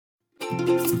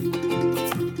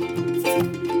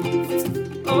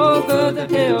Over the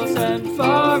hills and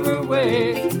far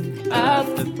away, at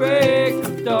the break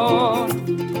of dawn,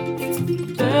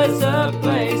 there's a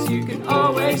place you can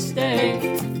always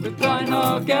stay with Blind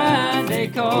Hog and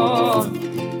Acorn.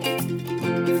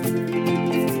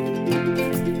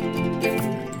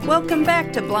 Welcome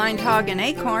back to Blind Hog and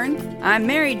Acorn. I'm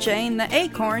Mary Jane the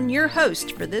Acorn, your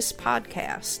host for this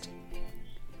podcast.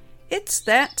 It's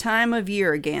that time of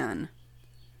year again.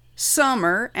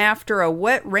 Summer after a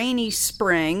wet, rainy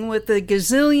spring with a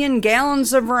gazillion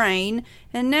gallons of rain,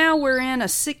 and now we're in a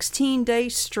 16-day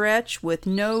stretch with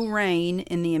no rain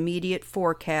in the immediate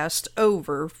forecast,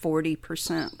 over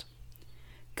 40%.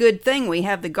 Good thing we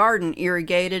have the garden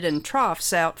irrigated and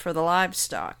troughs out for the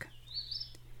livestock.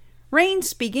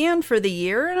 Rains began for the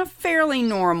year in a fairly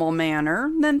normal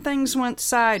manner, then things went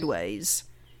sideways.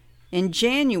 In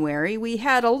January, we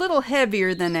had a little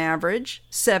heavier than average,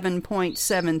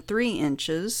 7.73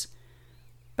 inches.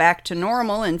 Back to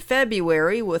normal in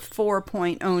February with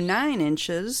 4.09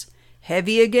 inches.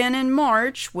 Heavy again in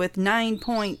March with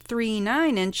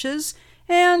 9.39 inches.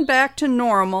 And back to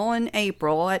normal in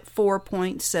April at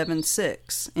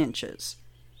 4.76 inches.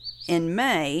 In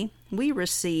May, we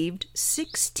received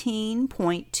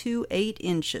 16.28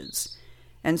 inches.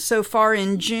 And so far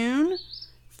in June,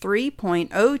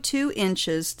 3.02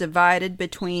 inches divided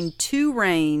between two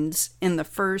rains in the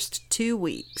first 2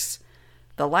 weeks.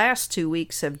 The last 2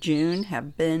 weeks of June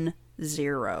have been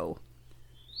 0.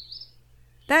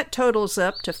 That totals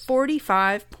up to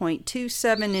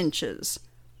 45.27 inches.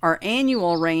 Our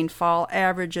annual rainfall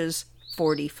averages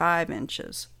 45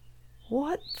 inches.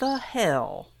 What the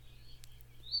hell?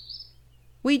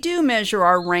 We do measure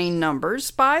our rain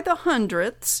numbers by the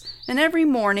hundredths, and every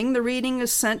morning the reading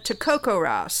is sent to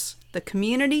CoCoRaHS, the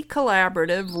Community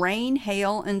Collaborative Rain,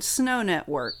 Hail, and Snow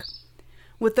Network.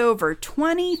 With over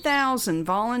 20,000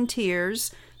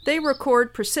 volunteers, they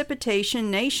record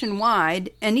precipitation nationwide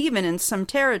and even in some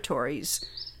territories.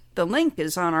 The link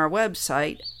is on our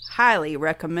website, highly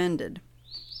recommended.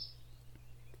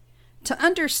 To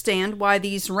understand why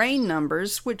these rain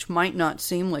numbers, which might not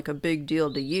seem like a big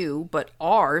deal to you, but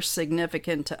are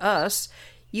significant to us,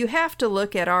 you have to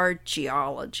look at our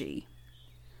geology.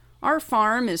 Our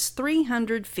farm is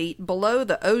 300 feet below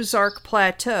the Ozark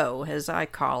Plateau, as I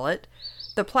call it,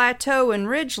 the plateau and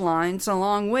ridge lines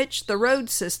along which the road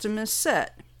system is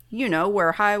set. You know,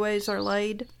 where highways are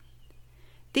laid.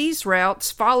 These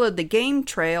routes followed the game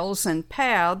trails and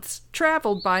paths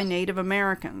traveled by Native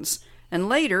Americans, and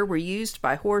later were used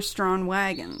by horse-drawn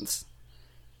wagons.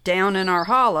 Down in our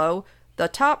hollow, the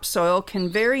topsoil can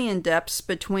vary in depths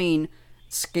between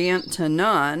scant to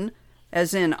none,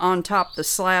 as in on top the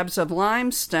slabs of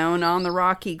limestone on the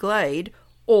rocky glade,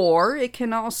 or it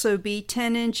can also be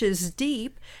 10 inches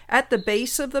deep at the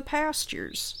base of the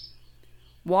pastures.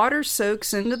 Water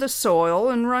soaks into the soil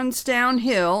and runs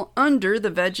downhill under the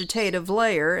vegetative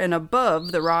layer and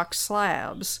above the rock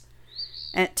slabs.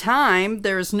 At times,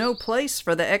 there is no place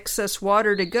for the excess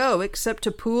water to go except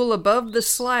to pool above the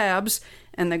slabs,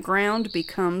 and the ground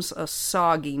becomes a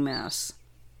soggy mess.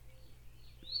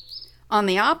 On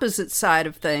the opposite side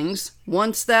of things,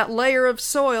 once that layer of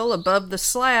soil above the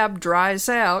slab dries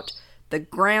out, the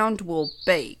ground will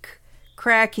bake,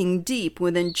 cracking deep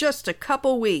within just a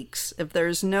couple weeks if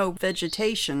there's no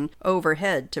vegetation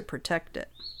overhead to protect it.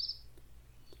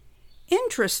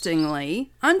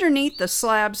 Interestingly, underneath the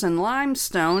slabs and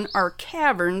limestone are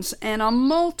caverns and a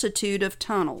multitude of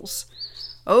tunnels.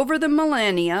 Over the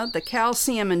millennia, the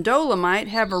calcium and dolomite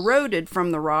have eroded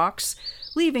from the rocks,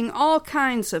 leaving all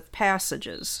kinds of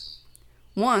passages.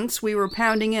 Once we were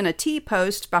pounding in a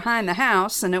T-post behind the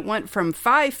house and it went from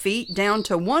 5 feet down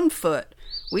to 1 foot.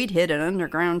 We'd hit an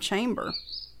underground chamber.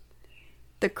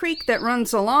 The creek that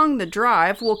runs along the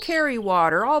drive will carry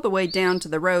water all the way down to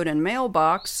the road and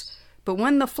mailbox, but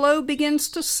when the flow begins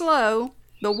to slow,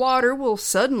 the water will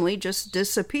suddenly just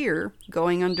disappear,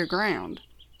 going underground.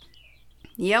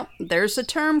 Yep, there's a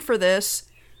term for this: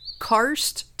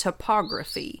 karst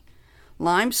topography.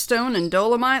 Limestone and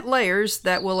dolomite layers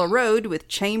that will erode with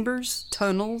chambers,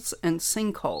 tunnels, and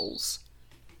sinkholes.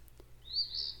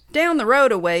 Down the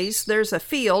road a ways, there's a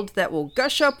field that will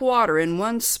gush up water in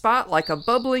one spot like a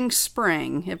bubbling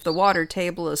spring if the water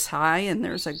table is high and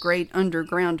there's a great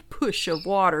underground push of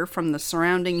water from the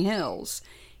surrounding hills.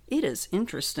 It is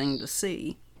interesting to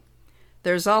see.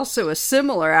 There's also a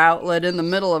similar outlet in the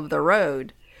middle of the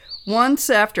road. Once,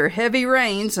 after heavy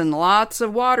rains and lots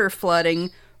of water flooding,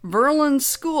 Verlin's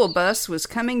school bus was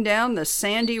coming down the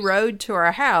sandy road to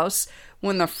our house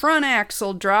when the front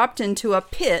axle dropped into a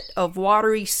pit of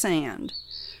watery sand.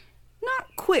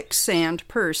 Not quicksand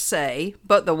per se,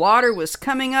 but the water was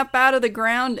coming up out of the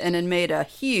ground and had made a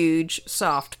huge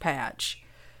soft patch.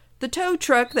 The tow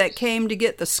truck that came to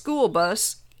get the school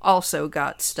bus also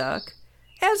got stuck,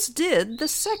 as did the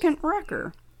second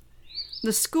wrecker.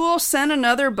 The school sent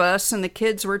another bus and the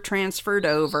kids were transferred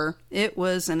over. It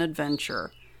was an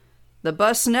adventure. The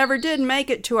bus never did make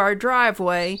it to our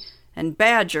driveway, and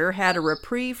Badger had a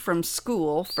reprieve from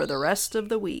school for the rest of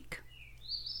the week.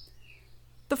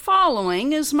 The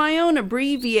following is my own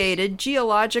abbreviated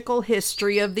geological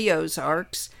history of the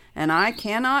Ozarks, and I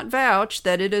cannot vouch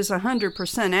that it is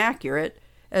 100% accurate,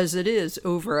 as it is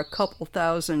over a couple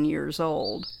thousand years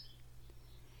old.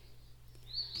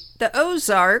 The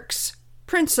Ozarks,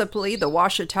 principally the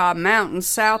Ouachita Mountains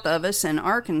south of us in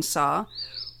Arkansas,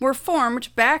 were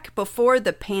formed back before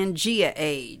the Pangea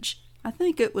Age. I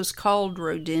think it was called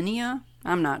Rodinia.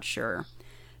 I'm not sure.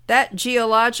 That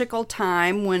geological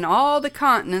time when all the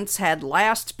continents had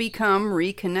last become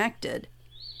reconnected.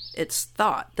 It's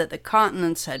thought that the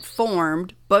continents had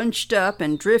formed, bunched up,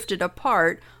 and drifted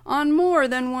apart on more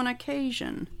than one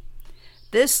occasion.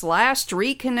 This last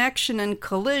reconnection and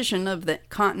collision of the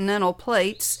continental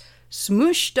plates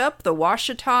smooshed up the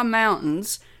Ouachita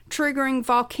Mountains, triggering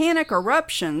volcanic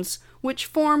eruptions which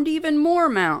formed even more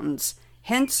mountains,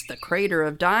 hence the Crater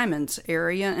of Diamonds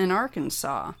area in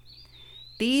Arkansas.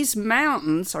 These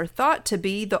mountains are thought to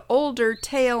be the older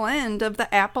tail end of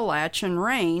the Appalachian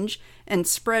Range and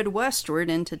spread westward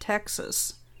into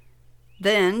Texas.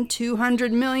 Then,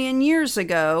 200 million years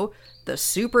ago, the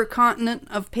supercontinent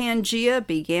of Pangea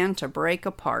began to break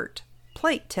apart.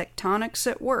 Plate tectonics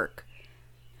at work.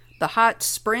 The hot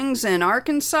springs in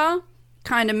Arkansas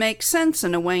kind of make sense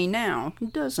in a way now,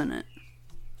 doesn't it?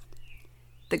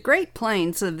 The Great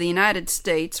Plains of the United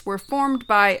States were formed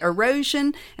by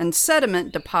erosion and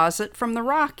sediment deposit from the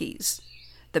Rockies.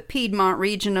 The Piedmont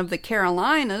region of the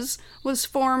Carolinas was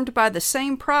formed by the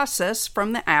same process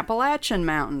from the Appalachian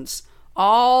Mountains,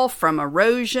 all from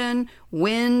erosion,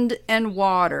 wind, and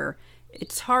water.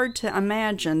 It's hard to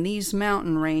imagine these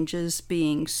mountain ranges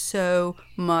being so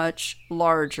much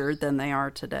larger than they are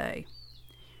today.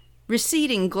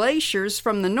 Receding glaciers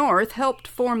from the north helped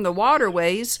form the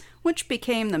waterways, which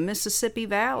became the Mississippi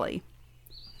Valley.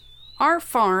 Our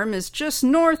farm is just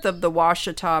north of the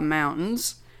Ouachita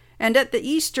Mountains and at the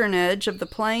eastern edge of the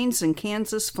plains and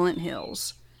Kansas Flint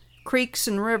Hills. Creeks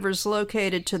and rivers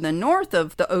located to the north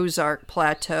of the Ozark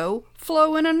Plateau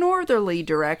flow in a northerly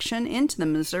direction into the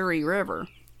Missouri River.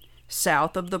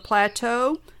 South of the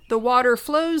plateau, the water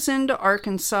flows into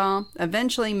Arkansas,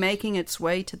 eventually making its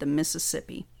way to the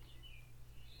Mississippi.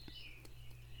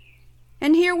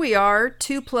 And here we are,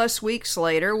 2+ weeks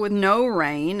later with no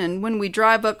rain, and when we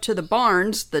drive up to the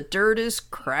barns, the dirt is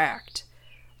cracked.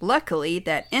 Luckily,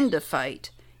 that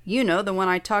endophyte, you know, the one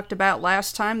I talked about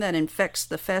last time that infects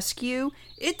the fescue,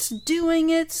 it's doing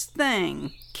its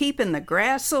thing, keeping the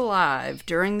grass alive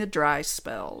during the dry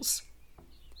spells.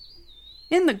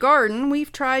 In the garden,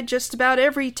 we've tried just about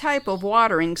every type of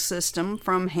watering system,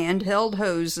 from handheld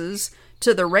hoses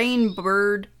to the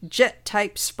Rainbird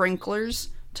jet-type sprinklers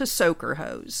to soaker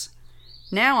hose.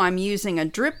 Now I'm using a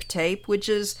drip tape, which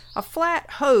is a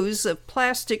flat hose of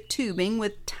plastic tubing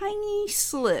with tiny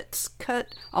slits cut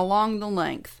along the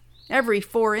length, every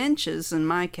 4 inches in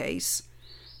my case.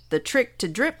 The trick to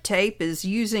drip tape is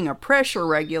using a pressure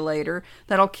regulator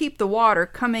that'll keep the water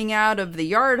coming out of the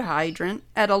yard hydrant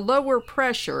at a lower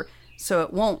pressure so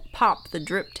it won't pop the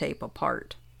drip tape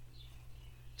apart.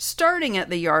 Starting at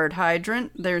the yard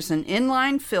hydrant, there's an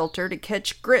inline filter to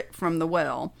catch grit from the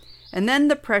well, and then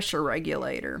the pressure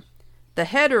regulator. The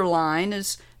header line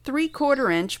is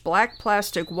 3/4-inch black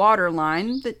plastic water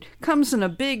line that comes in a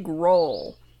big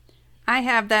roll. I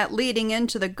have that leading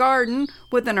into the garden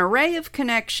with an array of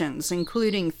connections,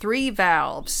 including 3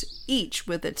 valves, each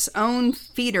with its own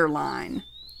feeder line.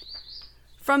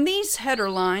 From these header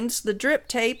lines, the drip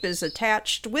tape is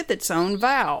attached with its own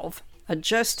valve.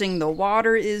 Adjusting the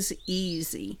water is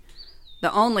easy.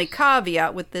 The only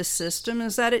caveat with this system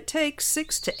is that it takes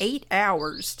 6 to 8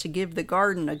 hours to give the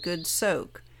garden a good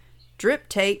soak. Drip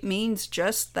tape means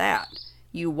just that.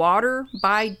 You water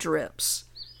by drips.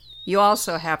 You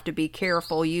also have to be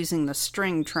careful using the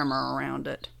string trimmer around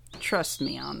it. Trust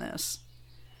me on this.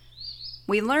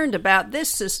 We learned about this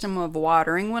system of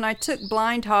watering when I took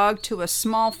Blind Hog to a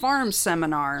small farm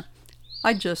seminar.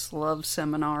 I just love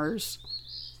seminars.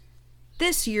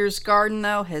 This year's garden,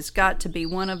 though, has got to be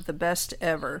one of the best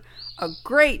ever. A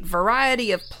great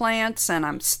variety of plants, and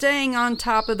I'm staying on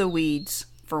top of the weeds,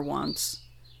 for once.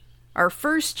 Our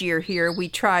first year here, we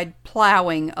tried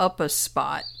plowing up a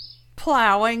spot.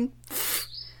 Plowing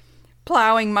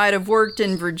Plowing might have worked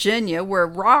in Virginia where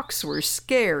rocks were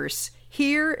scarce.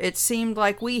 Here it seemed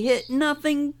like we hit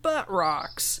nothing but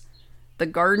rocks. The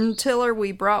garden tiller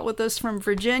we brought with us from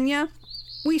Virginia,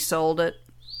 we sold it.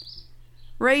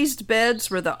 Raised beds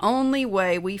were the only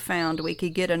way we found we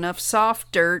could get enough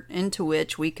soft dirt into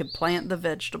which we could plant the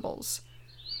vegetables.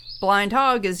 Blind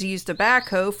Hog has used a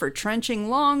backhoe for trenching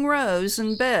long rows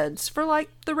and beds for like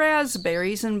the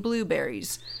raspberries and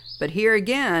blueberries. But here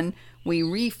again, we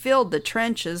refilled the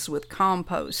trenches with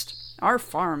compost. Our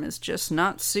farm is just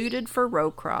not suited for row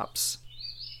crops.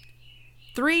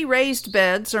 3 raised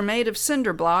beds are made of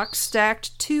cinder blocks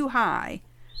stacked 2 high.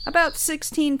 About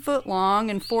 16 foot long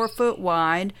and 4 foot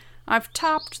wide, I've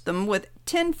topped them with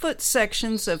 10-foot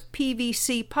sections of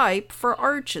PVC pipe for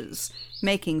arches,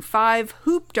 making 5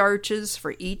 hooped arches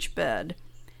for each bed.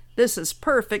 This is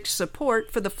perfect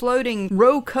support for the floating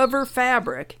row cover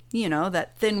fabric, you know,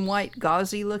 that thin white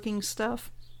gauzy looking stuff.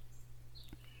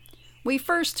 We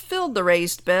first filled the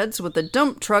raised beds with a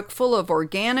dump truck full of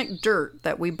organic dirt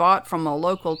that we bought from a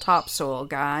local topsoil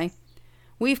guy.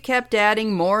 We've kept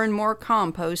adding more and more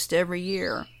compost every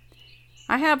year.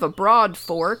 I have a broad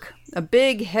fork, a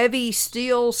big heavy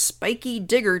steel spiky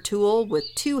digger tool with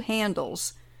 2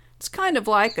 handles. It's kind of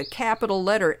like a capital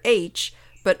letter H,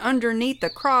 but underneath the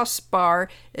crossbar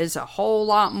is a whole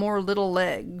lot more little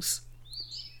legs.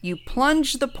 You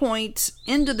plunge the points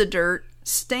into the dirt,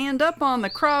 stand up on the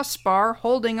crossbar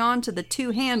holding on to the 2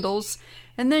 handles,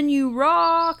 and then you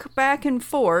rock back and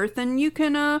forth and you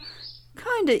can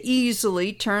kind of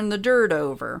easily turn the dirt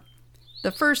over.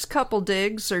 The first couple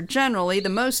digs are generally the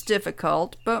most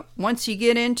difficult, but once you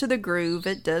get into the groove,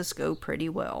 it does go pretty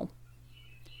well.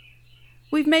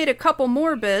 We've made a couple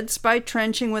more beds by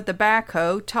trenching with the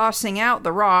backhoe, tossing out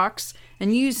the rocks,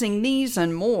 and using these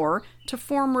and more to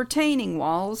form retaining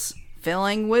walls,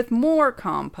 filling with more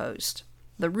compost.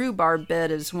 The rhubarb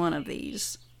bed is one of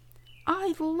these.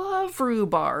 I love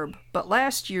rhubarb, but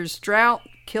last year's drought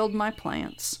killed my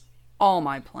plants. All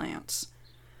my plants.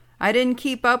 I didn't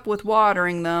keep up with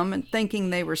watering them and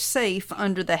thinking they were safe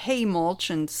under the hay mulch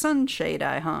and sunshade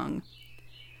I hung.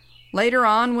 Later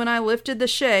on, when I lifted the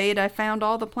shade, I found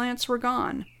all the plants were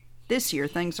gone. This year,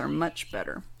 things are much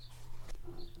better.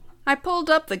 I pulled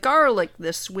up the garlic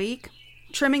this week,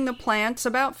 trimming the plants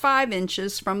about 5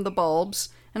 inches from the bulbs,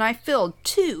 and I filled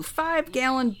 2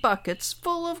 5-gallon buckets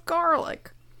full of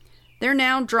garlic. They're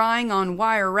now drying on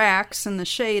wire racks in the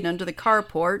shade under the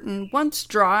carport, and once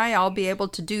dry, I'll be able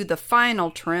to do the final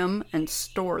trim and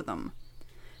store them.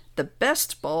 The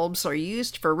best bulbs are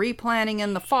used for replanting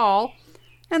in the fall,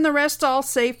 and the rest I'll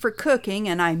save for cooking,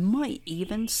 and I might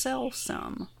even sell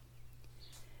some.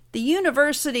 The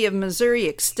University of Missouri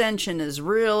Extension is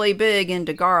really big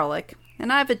into garlic,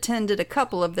 and I've attended a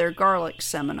couple of their garlic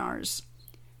seminars.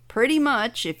 Pretty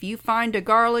much, if you find a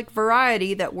garlic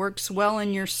variety that works well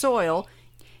in your soil,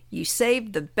 you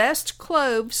save the best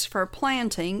cloves for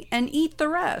planting and eat the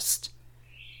rest.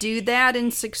 Do that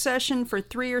in succession for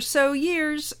 3 or so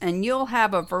years, and you'll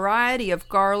have a variety of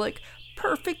garlic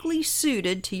perfectly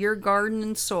suited to your garden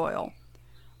and soil.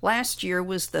 Last year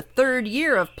was the 3rd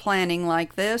year of planting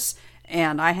like this,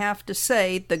 and I have to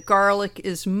say the garlic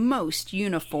is most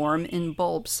uniform in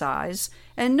bulb size,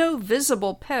 and no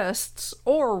visible pests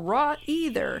or rot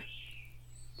either.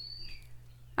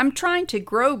 I'm trying to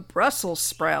grow Brussels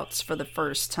sprouts for the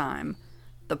first time.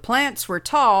 The plants were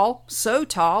tall, so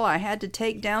tall I had to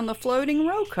take down the floating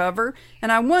row cover,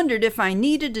 and I wondered if I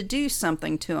needed to do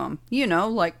something to them, you know,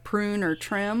 like prune or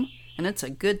trim, and it's a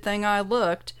good thing I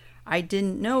looked. I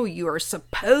didn't know you are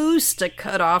supposed to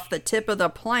cut off the tip of the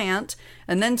plant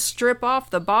and then strip off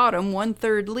the bottom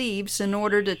 1/3 leaves in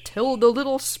order to till the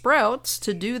little sprouts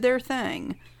to do their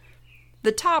thing.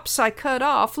 The tops I cut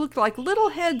off looked like little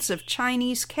heads of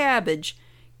Chinese cabbage,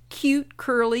 cute,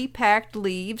 curly, packed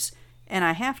leaves, and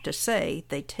I have to say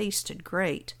they tasted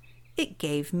great. It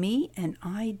gave me an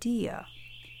idea.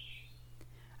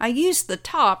 I used the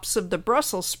tops of the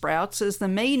Brussels sprouts as the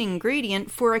main ingredient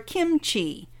for a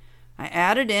kimchi. I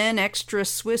added in extra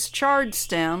Swiss chard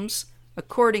stems.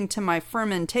 According to my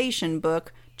fermentation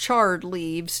book, chard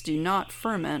leaves do not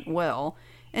ferment well,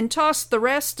 and tossed the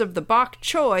rest of the bok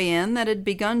choy in that had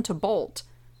begun to bolt.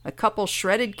 A couple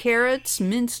shredded carrots,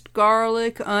 minced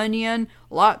garlic, onion,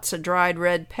 lots of dried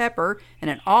red pepper, and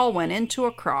it all went into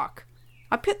a crock.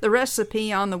 I put the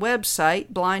recipe on the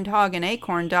website,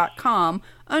 blindhogandacorn.com,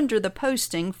 under the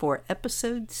posting for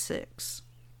episode 6.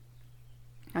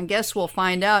 I guess we'll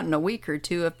find out in a week or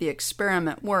 2 if the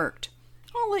experiment worked.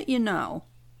 I'll let you know.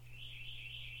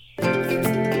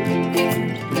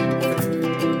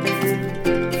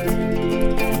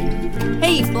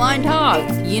 Hey, Blind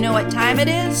Hog, you know what time it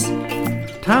is?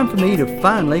 time for me to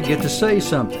finally get to say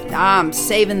something. I'm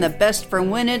saving the best for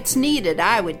when it's needed,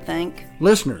 I would think.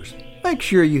 Listeners, make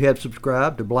sure you have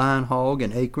subscribed to Blind Hog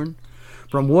and Acorn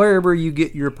from wherever you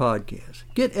get your podcasts.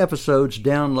 Get episodes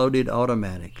downloaded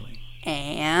automatically.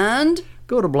 And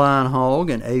go to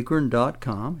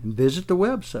blindhogandacorn.com and visit the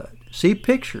website. See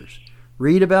pictures.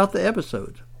 Read about the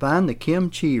episodes. Find the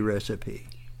kimchi recipe.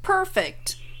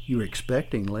 Perfect. You were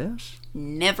expecting less?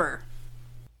 Never.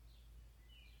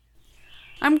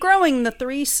 I'm growing the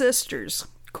three sisters,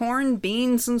 corn,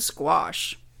 beans, and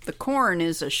squash. The corn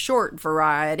is a short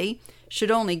variety, should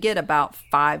only get about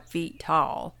 5 feet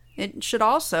tall. It should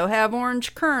also have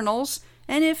orange kernels,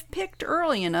 and if picked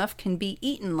early enough can be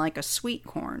eaten like a sweet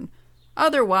corn.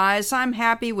 Otherwise, I'm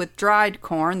happy with dried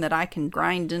corn that I can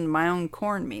grind into my own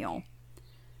cornmeal.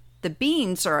 The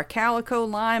beans are a calico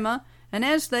lima, and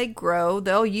as they grow,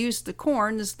 they'll use the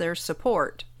corn as their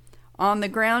support. On the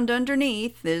ground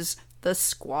underneath is the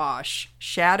squash,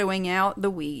 shadowing out the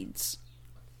weeds.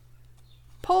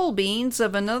 Pole beans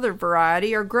of another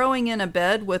variety are growing in a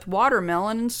bed with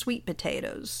watermelon and sweet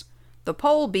potatoes. The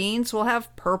pole beans will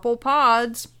have purple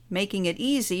pods, making it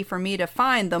easy for me to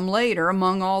find them later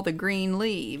among all the green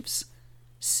leaves.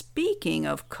 Speaking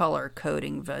of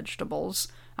color-coding vegetables,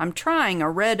 I'm trying a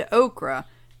red okra.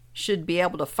 Should be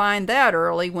able to find that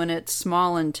early when it's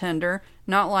small and tender,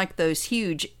 not like those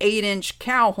huge 8-inch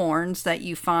cow horns that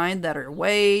you find that are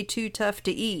way too tough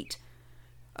to eat.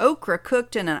 Okra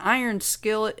cooked in an iron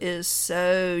skillet is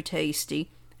so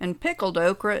tasty, and pickled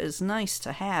okra is nice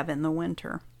to have in the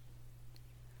winter.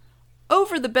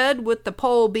 Over the bed with the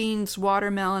pole beans,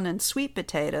 watermelon, and sweet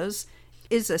potatoes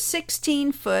is a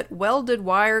 16-foot welded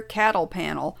wire cattle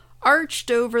panel arched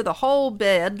over the whole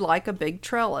bed like a big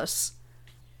trellis.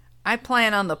 I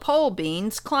plan on the pole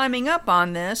beans climbing up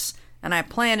on this, and I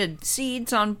planted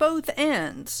seeds on both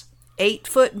ends.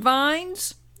 8-foot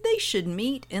vines, they should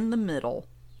meet in the middle.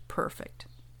 Perfect.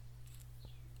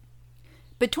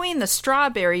 Between the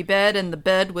strawberry bed and the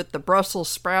bed with the Brussels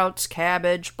sprouts,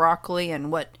 cabbage, broccoli,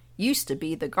 and what used to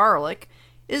be the garlic,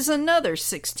 is another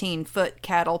 16-foot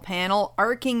cattle panel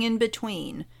arcing in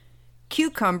between.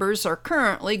 Cucumbers are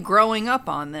currently growing up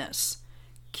on this.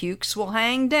 Cukes will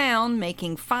hang down,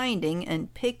 making finding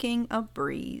and picking a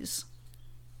breeze.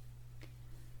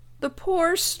 The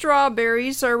poor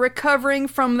strawberries are recovering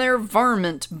from their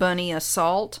varmint bunny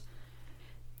assault.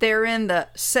 They're in the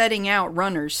setting out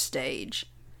runners stage.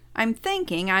 I'm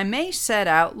thinking I may set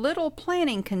out little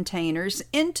planting containers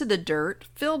into the dirt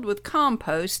filled with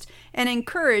compost and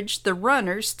encourage the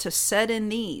runners to set in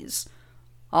these.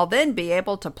 I'll then be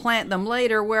able to plant them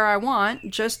later where I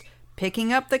want, just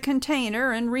picking up the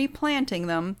container and replanting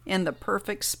them in the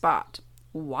perfect spot.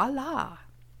 Voila!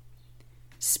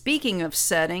 Speaking of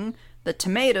setting, the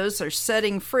tomatoes are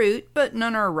setting fruit, but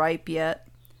none are ripe yet.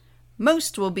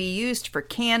 Most will be used for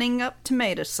canning up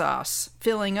tomato sauce,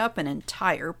 filling up an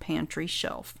entire pantry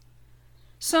shelf.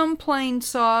 Some plain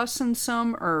sauce and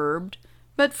some herbed,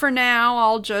 but for now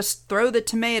I'll just throw the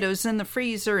tomatoes in the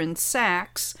freezer in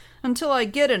sacks until I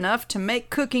get enough to make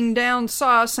cooking down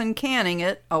sauce and canning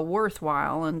it a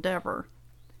worthwhile endeavor.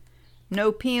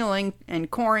 No peeling and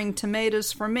coring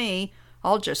tomatoes for me.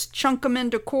 I'll just chunk 'em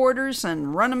into quarters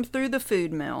and run 'em through the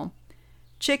food mill.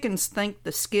 Chickens think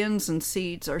the skins and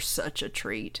seeds are such a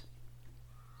treat.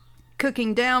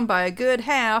 Cooking down by a good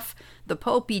half, the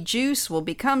pulpy juice will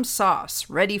become sauce,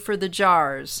 ready for the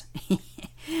jars.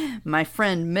 My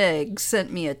friend Meg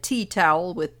sent me a tea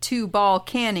towel with 2-ball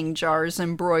canning jars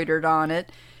embroidered on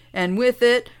it, and with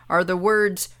it are the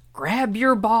words, "Grab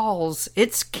your balls,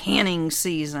 it's canning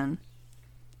season."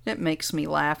 It makes me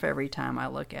laugh every time I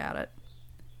look at it.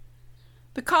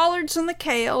 The collards and the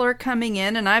kale are coming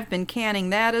in, and I've been canning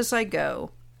that as I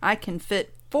go. I can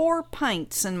fit 4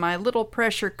 pints in my little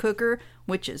pressure cooker,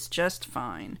 which is just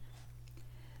fine.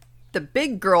 The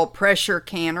big girl pressure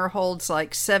canner holds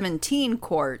like 17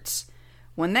 quarts.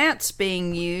 When that's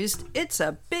being used, it's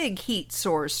a big heat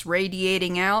source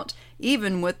radiating out,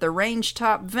 even with the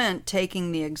range-top vent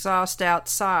taking the exhaust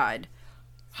outside.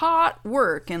 Hot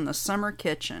work in the summer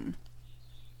kitchen.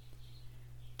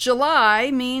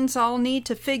 July means I'll need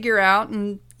to figure out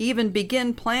and even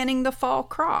begin planting the fall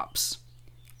crops.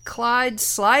 Clyde's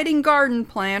sliding garden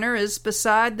planter is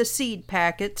beside the seed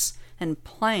packets, and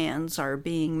plans are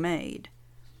being made.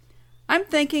 I'm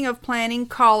thinking of planting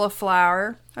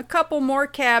cauliflower, a couple more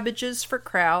cabbages for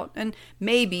kraut, and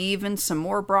maybe even some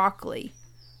more broccoli.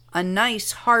 A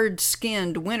nice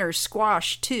hard-skinned winter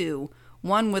squash, too,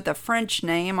 one with a French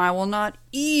name I will not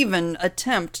even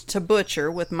attempt to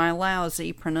butcher with my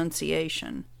lousy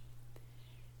pronunciation.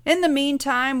 In the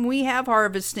meantime, we have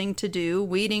harvesting to do,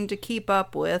 weeding to keep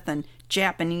up with, and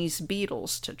Japanese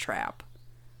beetles to trap.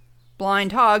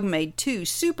 Blind Hog made 2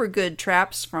 super good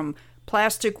traps from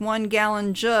plastic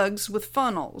 1-gallon jugs with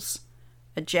funnels.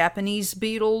 A Japanese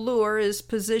beetle lure is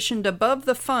positioned above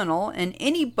the funnel, and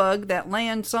any bug that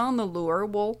lands on the lure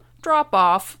will drop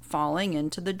off, falling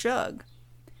into the jug.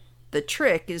 The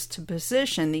trick is to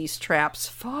position these traps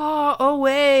far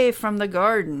away from the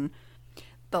garden.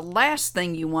 The last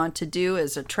thing you want to do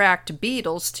is attract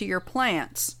beetles to your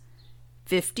plants.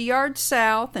 50 yards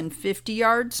south and 50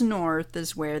 yards north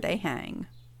is where they hang.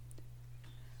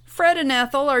 Fred and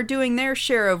Ethel are doing their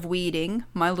share of weeding,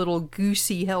 my little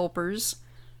goosey helpers.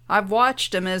 I've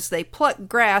watched them as they pluck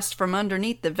grass from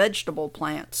underneath the vegetable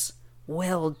plants.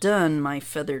 Well done, my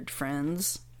feathered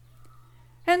friends.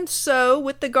 And so,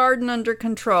 with the garden under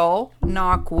control,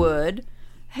 knock wood,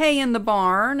 hay in the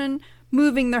barn, and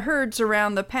moving the herds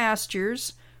around the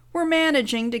pastures, we're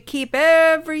managing to keep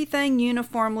everything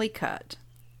uniformly cut.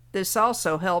 This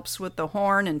also helps with the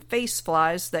horn and face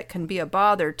flies that can be a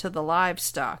bother to the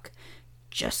livestock.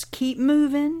 Just keep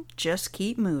moving, just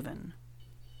keep moving.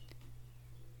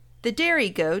 The dairy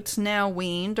goats, now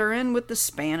weaned, are in with the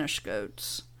Spanish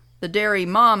goats. The dairy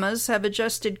mamas have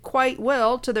adjusted quite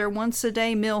well to their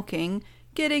once-a-day milking,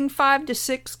 getting 5 to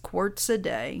 6 quarts a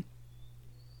day.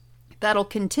 That'll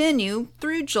continue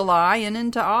through July and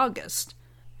into August.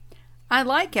 I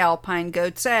like alpine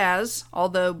goats as,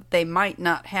 although they might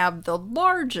not have the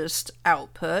largest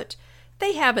output,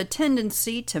 they have a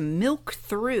tendency to milk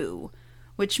through,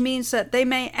 which means that they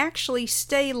may actually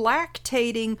stay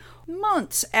lactating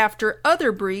months after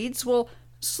other breeds will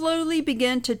slowly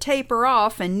begin to taper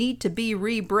off and need to be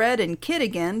rebred and kid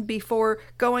again before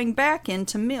going back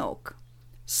into milk.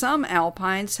 Some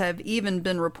alpines have even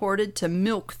been reported to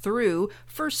milk through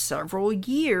for several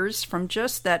years from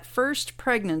just that first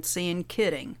pregnancy and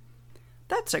kidding.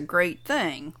 That's a great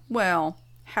thing. Well,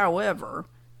 however,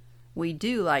 we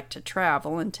do like to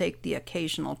travel and take the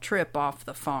occasional trip off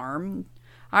the farm.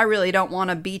 I really don't want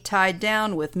to be tied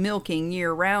down with milking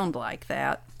year-round like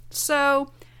that.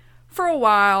 So, for a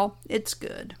while, it's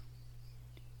good.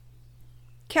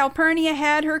 Calpurnia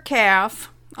had her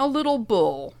calf, a little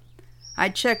bull. I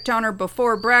checked on her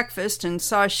before breakfast and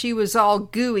saw she was all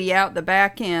gooey out the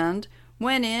back end,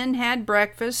 went in, had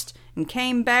breakfast, and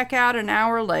came back out an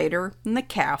hour later, and the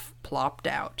calf plopped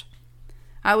out.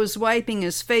 I was wiping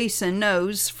his face and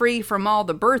nose free from all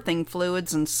the birthing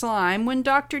fluids and slime when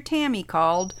Dr. Tammy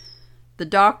called, the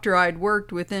doctor I'd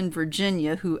worked with in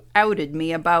Virginia who outed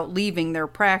me about leaving their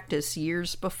practice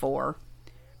years before.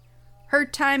 Her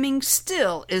timing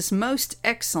still is most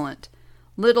excellent.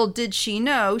 Little did she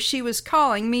know she was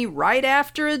calling me right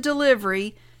after a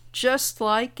delivery, just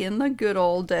like in the good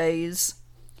old days.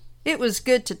 It was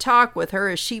good to talk with her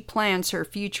as she plans her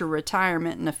future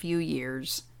retirement in a few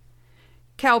years.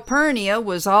 Calpurnia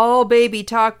was all baby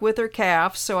talk with her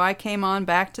calf, so I came on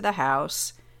back to the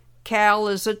house. Cal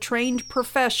is a trained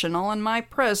professional, and my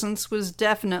presence was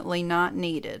definitely not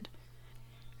needed.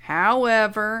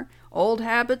 However, old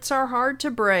habits are hard to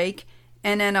break,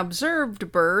 and an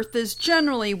observed birth is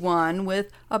generally one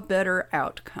with a better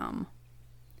outcome.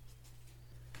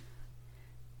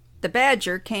 The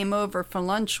badger came over for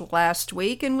lunch last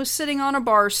week and was sitting on a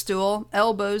bar stool,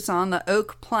 elbows on the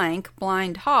oak plank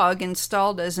Blind Hog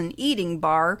installed as an eating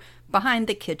bar behind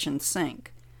the kitchen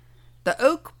sink. The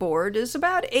oak board is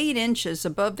about 8 inches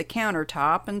above the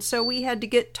countertop, and so we had to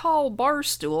get tall bar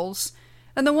stools,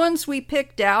 and the ones we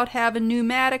picked out have a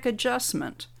pneumatic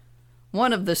adjustment.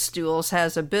 One of the stools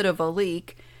has a bit of a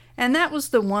leak, and that was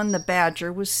the one the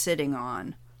badger was sitting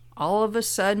on. All of a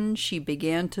sudden, she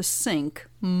began to sink,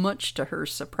 much to her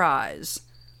surprise.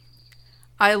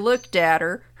 I looked at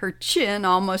her, her chin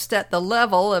almost at the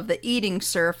level of the eating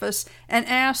surface, and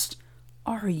asked,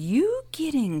 "Are you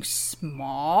getting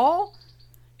small?"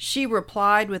 She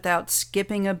replied without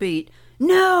skipping a beat,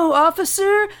 "No,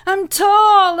 officer, I'm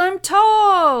tall.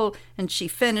 And she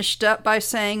finished up by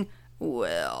saying,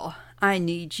 "Well, I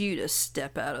need you to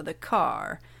step out of the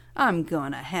car. I'm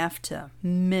gonna have to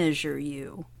measure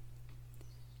you."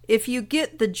 If you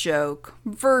get the joke,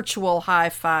 virtual high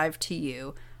five to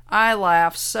you. I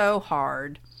laughed so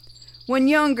hard. When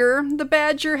younger, the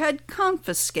badger had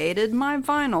confiscated my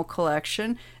vinyl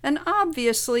collection, and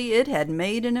obviously it had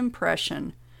made an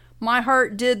impression. My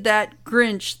heart did that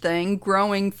Grinch thing,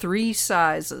 growing 3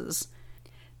 sizes.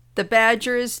 The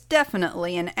badger is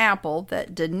definitely an apple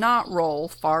that did not roll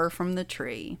far from the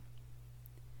tree.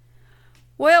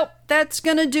 Well, that's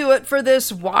gonna do it for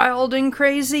this wild and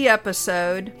crazy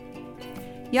episode.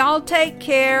 Y'all take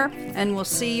care, and we'll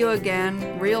see you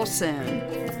again real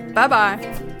soon.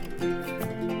 Bye-bye.